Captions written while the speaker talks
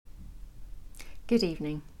Good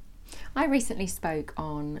evening. I recently spoke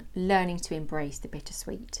on learning to embrace the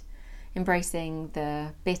bittersweet, embracing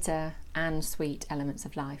the bitter and sweet elements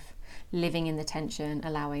of life, living in the tension,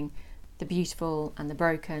 allowing the beautiful and the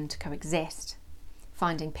broken to coexist,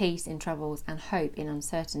 finding peace in troubles and hope in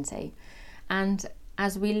uncertainty. And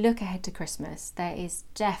as we look ahead to Christmas, there is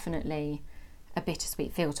definitely a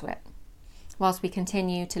bittersweet feel to it. Whilst we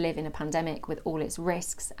continue to live in a pandemic with all its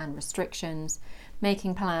risks and restrictions,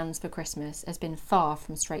 making plans for Christmas has been far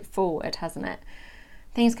from straightforward, hasn't it?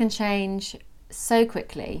 Things can change so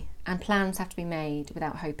quickly and plans have to be made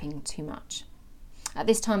without hoping too much. At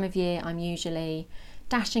this time of year, I'm usually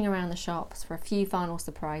dashing around the shops for a few final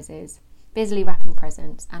surprises, busily wrapping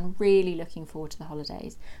presents and really looking forward to the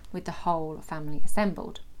holidays with the whole family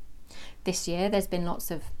assembled. This year, there's been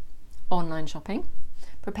lots of online shopping,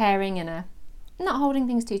 preparing in a not holding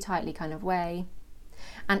things too tightly kind of way,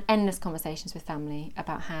 and endless conversations with family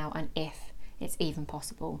about how and if it's even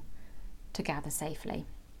possible to gather safely.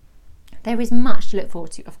 There is much to look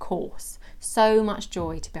forward to, of course, so much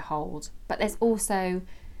joy to behold, but there's also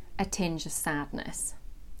a tinge of sadness.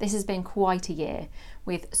 This has been quite a year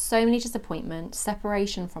with so many disappointments,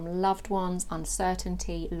 separation from loved ones,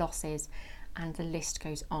 uncertainty, losses, and the list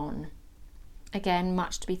goes on. Again,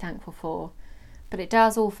 much to be thankful for, but it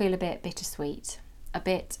does all feel a bit bittersweet, a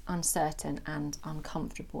bit uncertain and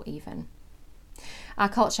uncomfortable even. Our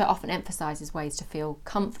culture often emphasises ways to feel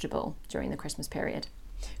comfortable during the Christmas period,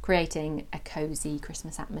 creating a cosy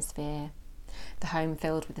Christmas atmosphere, the home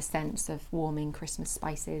filled with a sense of warming Christmas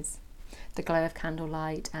spices, the glow of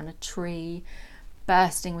candlelight and a tree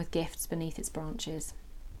bursting with gifts beneath its branches.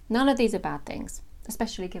 None of these are bad things,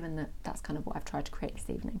 especially given that that's kind of what I've tried to create this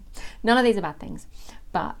evening. None of these are bad things,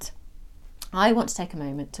 but I want to take a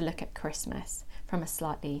moment to look at Christmas from a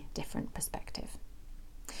slightly different perspective.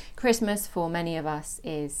 Christmas for many of us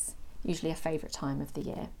is usually a favourite time of the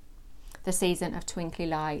year. The season of twinkly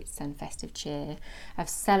lights and festive cheer, of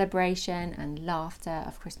celebration and laughter,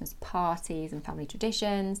 of Christmas parties and family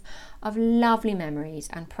traditions, of lovely memories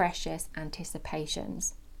and precious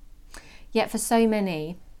anticipations. Yet for so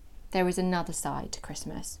many, there is another side to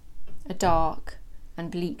Christmas, a dark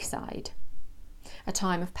and bleak side. A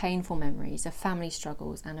time of painful memories, of family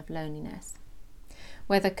struggles and of loneliness.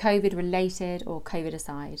 Whether COVID related or COVID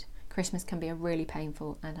aside, Christmas can be a really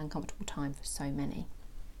painful and uncomfortable time for so many.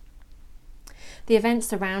 The events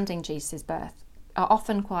surrounding Jesus' birth are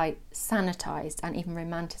often quite sanitised and even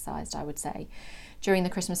romanticised, I would say. During the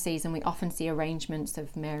Christmas season, we often see arrangements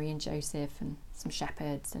of Mary and Joseph and some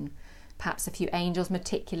shepherds and perhaps a few angels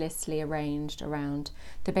meticulously arranged around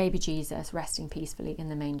the baby Jesus resting peacefully in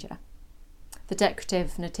the manger. The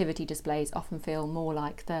decorative nativity displays often feel more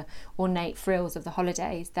like the ornate frills of the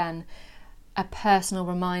holidays than a personal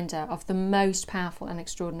reminder of the most powerful and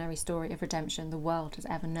extraordinary story of redemption the world has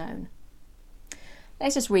ever known.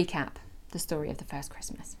 Let's just recap the story of the first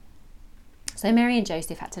Christmas. So Mary and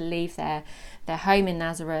Joseph had to leave their home in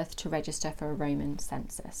Nazareth to register for a Roman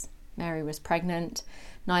census. Mary was pregnant,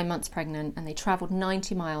 9 months pregnant, and they travelled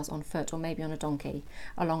 90 miles on foot or maybe on a donkey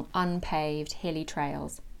along unpaved, hilly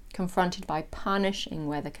trails, confronted by punishing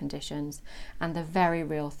weather conditions and the very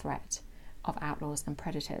real threat of outlaws and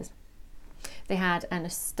predators. They had an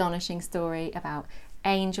astonishing story about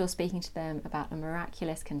angels speaking to them about a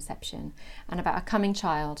miraculous conception and about a coming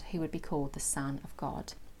child who would be called the Son of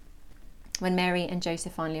God. When Mary and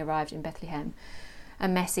Joseph finally arrived in Bethlehem, a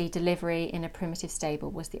messy delivery in a primitive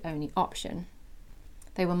stable was the only option.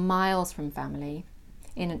 They were miles from family,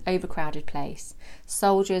 in an overcrowded place.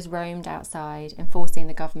 Soldiers roamed outside, enforcing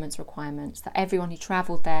the government's requirements that everyone who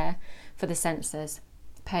travelled there for the census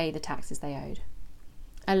pay the taxes they owed.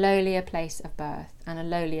 A lowlier place of birth and a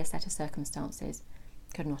lowlier set of circumstances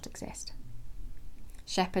could not exist.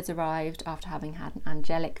 Shepherds arrived after having had an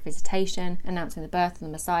angelic visitation announcing the birth of the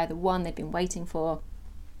Messiah, the one they'd been waiting for.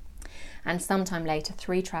 And sometime later,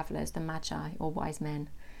 3 travellers, the Magi or wise men,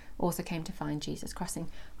 also came to find Jesus, crossing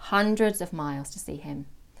hundreds of miles to see him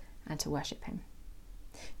and to worship him.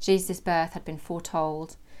 Jesus' birth had been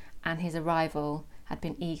foretold and his arrival had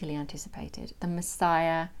been eagerly anticipated. The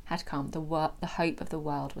Messiah had come. The hope of the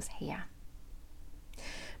world was here.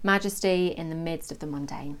 Majesty in the midst of the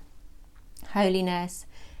mundane. Holiness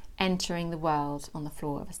entering the world on the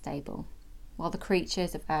floor of a stable. While the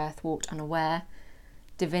creatures of earth walked unaware,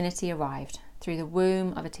 divinity arrived through the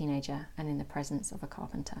womb of a teenager and in the presence of a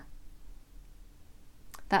carpenter.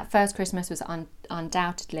 That first Christmas was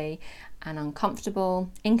undoubtedly an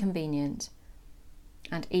uncomfortable, inconvenient,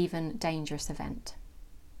 and even dangerous event.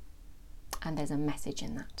 And there's a message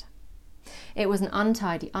in that. It was an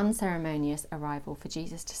untidy, unceremonious arrival for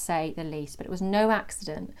Jesus, to say the least, but it was no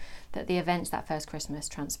accident that the events that first Christmas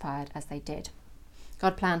transpired as they did.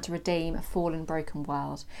 God planned to redeem a fallen, broken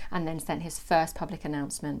world and then sent his first public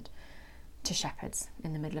announcement to shepherds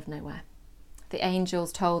in the middle of nowhere. The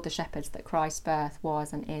angels told the shepherds that Christ's birth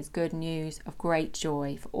was and is good news of great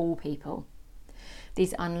joy for all people.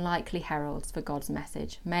 These unlikely heralds for God's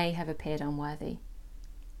message may have appeared unworthy,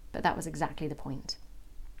 but that was exactly the point.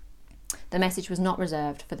 The message was not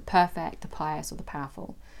reserved for the perfect, the pious, or the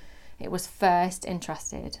powerful. It was first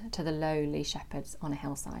entrusted to the lowly shepherds on a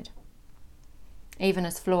hillside. Even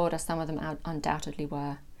as flawed as some of them undoubtedly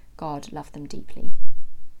were, God loved them deeply.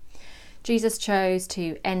 Jesus chose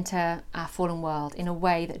to enter our fallen world in a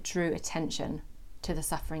way that drew attention to the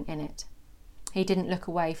suffering in it. He didn't look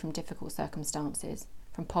away from difficult circumstances,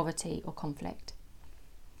 from poverty or conflict.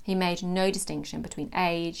 He made no distinction between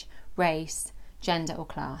age, race, gender or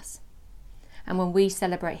class. And when we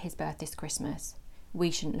celebrate his birth this Christmas,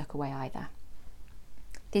 we shouldn't look away either.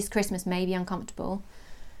 This Christmas may be uncomfortable.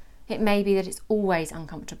 It may be that it's always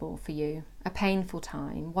uncomfortable for you, a painful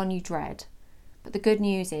time, one you dread. But the good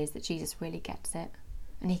news is that Jesus really gets it,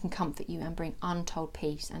 and he can comfort you and bring untold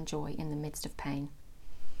peace and joy in the midst of pain.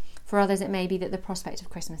 For others, it may be that the prospect of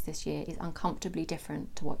Christmas this year is uncomfortably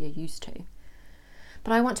different to what you're used to.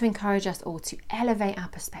 But I want to encourage us all to elevate our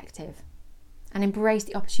perspective and embrace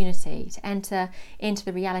the opportunity to enter into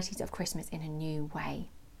the realities of Christmas in a new way.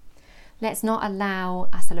 Let's not allow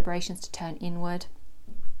our celebrations to turn inward,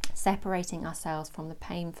 separating ourselves from the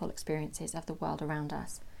painful experiences of the world around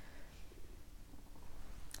us.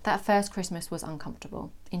 That first Christmas was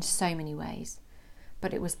uncomfortable in so many ways,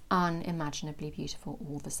 but it was unimaginably beautiful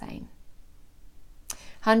all the same.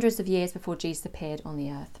 Hundreds of years before Jesus appeared on the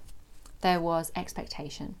earth, there was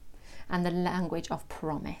expectation and the language of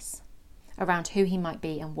promise around who he might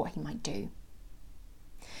be and what he might do.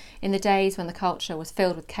 In the days when the culture was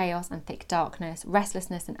filled with chaos and thick darkness,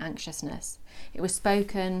 restlessness and anxiousness, it was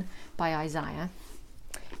spoken by Isaiah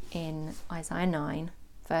in Isaiah 9,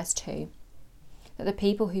 verse 2, that the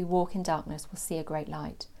people who walk in darkness will see a great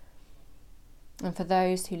light. And for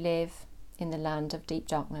those who live in the land of deep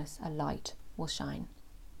darkness, a light will shine.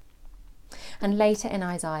 And later in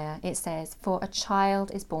Isaiah it says, "For a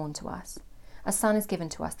child is born to us, a son is given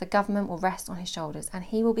to us, the government will rest on his shoulders, and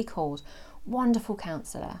he will be called Wonderful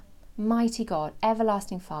Counselor, Mighty God,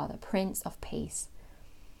 Everlasting Father, Prince of Peace.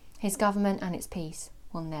 His government and its peace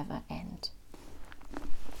will never end."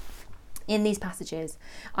 In these passages,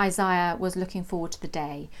 Isaiah was looking forward to the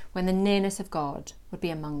day when the nearness of God would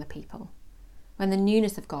be among the people, when the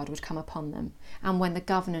newness of God would come upon them, and when the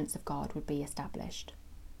governance of God would be established.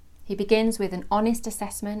 He begins with an honest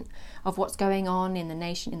assessment of what's going on in the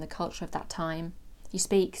nation, in the culture of that time. He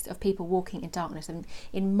speaks of people walking in darkness, and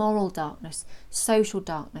in moral darkness, social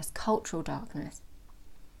darkness, cultural darkness.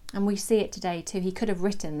 And we see it today too. He could have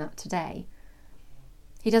written that today.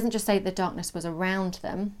 He doesn't just say that the darkness was around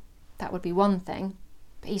them. That would be one thing.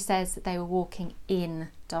 But he says that they were walking in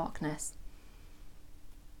darkness.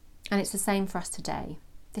 And it's the same for us today.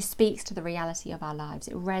 This speaks to the reality of our lives.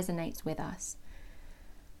 It resonates with us.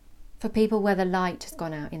 For people where the light has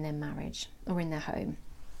gone out in their marriage or in their home.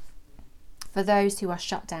 For those who are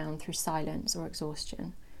shut down through silence or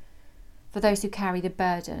exhaustion. For those who carry the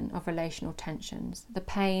burden of relational tensions, the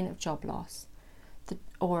pain of job loss,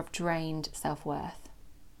 or of drained self-worth.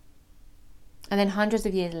 And then hundreds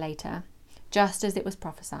of years later, just as it was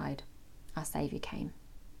prophesied, our Saviour came.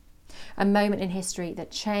 A moment in history that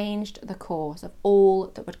changed the course of all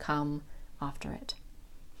that would come after it.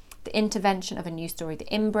 The intervention of a new story, the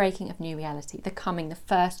inbreaking of new reality, the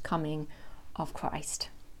first coming of Christ.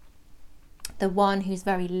 The one whose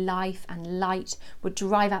very life and light would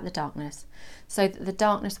drive out the darkness, so that the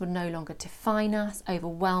darkness would no longer define us,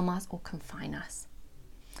 overwhelm us, or confine us.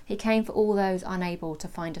 He came for all those unable to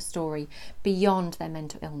find a story beyond their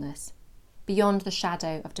mental illness, beyond the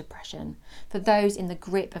shadow of depression, for those in the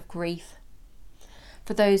grip of grief,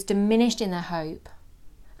 for those diminished in their hope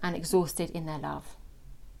and exhausted in their love.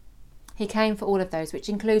 He came for all of those, which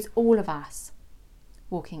includes all of us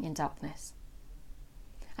walking in darkness.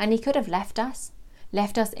 And he could have left us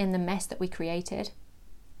in the mess that we created.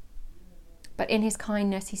 But in his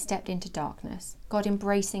kindness, he stepped into darkness, God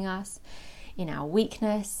embracing us in our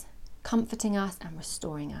weakness, comforting us and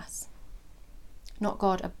restoring us. Not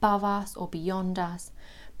God above us or beyond us,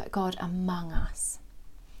 but God among us,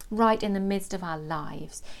 right in the midst of our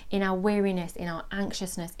lives, in our weariness, in our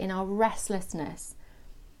anxiousness, in our restlessness,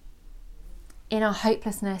 in our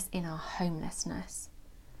hopelessness, in our homelessness.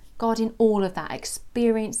 God in all of that,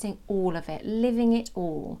 experiencing all of it, living it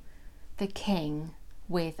all, the King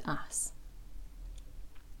with us.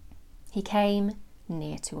 He came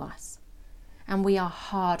near to us, and we are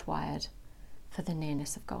hardwired for the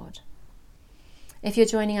nearness of God. If you're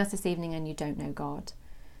joining us this evening and you don't know God,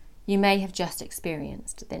 you may have just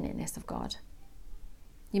experienced the nearness of God.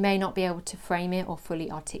 You may not be able to frame it or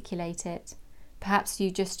fully articulate it. Perhaps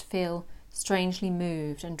you just feel strangely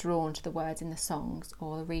moved and drawn to the words in the songs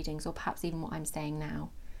or the readings, or perhaps even what I'm saying now.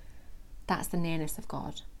 That's the nearness of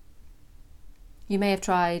God. You may have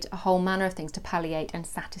tried a whole manner of things to palliate and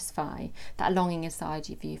satisfy that longing inside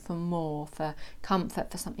of you for more, for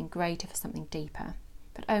comfort, for something greater, for something deeper.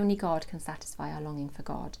 But only God can satisfy our longing for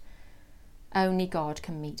God. Only God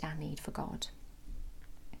can meet our need for God.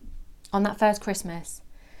 On that first Christmas,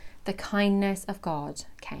 the kindness of God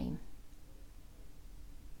came.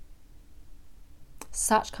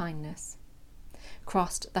 Such kindness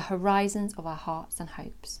crossed the horizons of our hearts and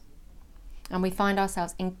hopes. And we find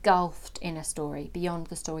ourselves engulfed in a story beyond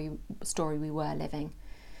the story we were living.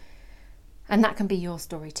 And that can be your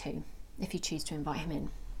story too, if you choose to invite him in.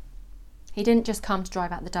 He didn't just come to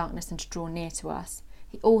drive out the darkness and to draw near to us.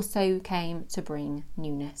 He also came to bring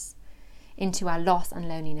newness into our loss and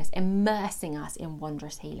loneliness, immersing us in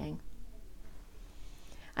wondrous healing.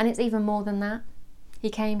 And it's even more than that. He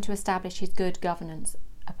came to establish his good governance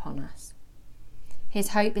upon us. His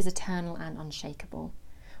hope is eternal and unshakable.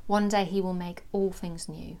 One day he will make all things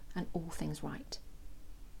new and all things right.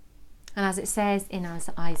 And as it says in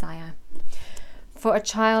Isaiah, "For a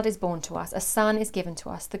child is born to us, a son is given to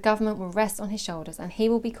us, the government will rest on his shoulders, and he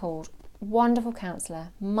will be called Wonderful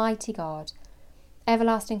Counselor, Mighty God,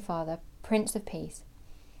 Everlasting Father, Prince of Peace,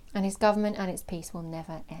 and his government and its peace will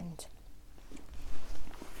never end."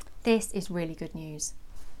 This is really good news.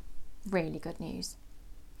 Really good news.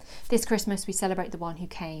 This Christmas we celebrate the one who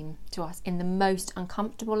came to us in the most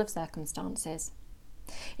uncomfortable of circumstances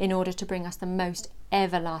in order to bring us the most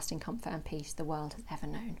everlasting comfort and peace the world has ever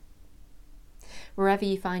known. Wherever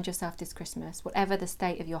you find yourself this Christmas, whatever the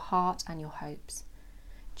state of your heart and your hopes,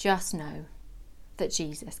 just know that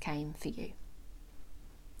Jesus came for you.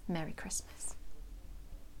 Merry Christmas.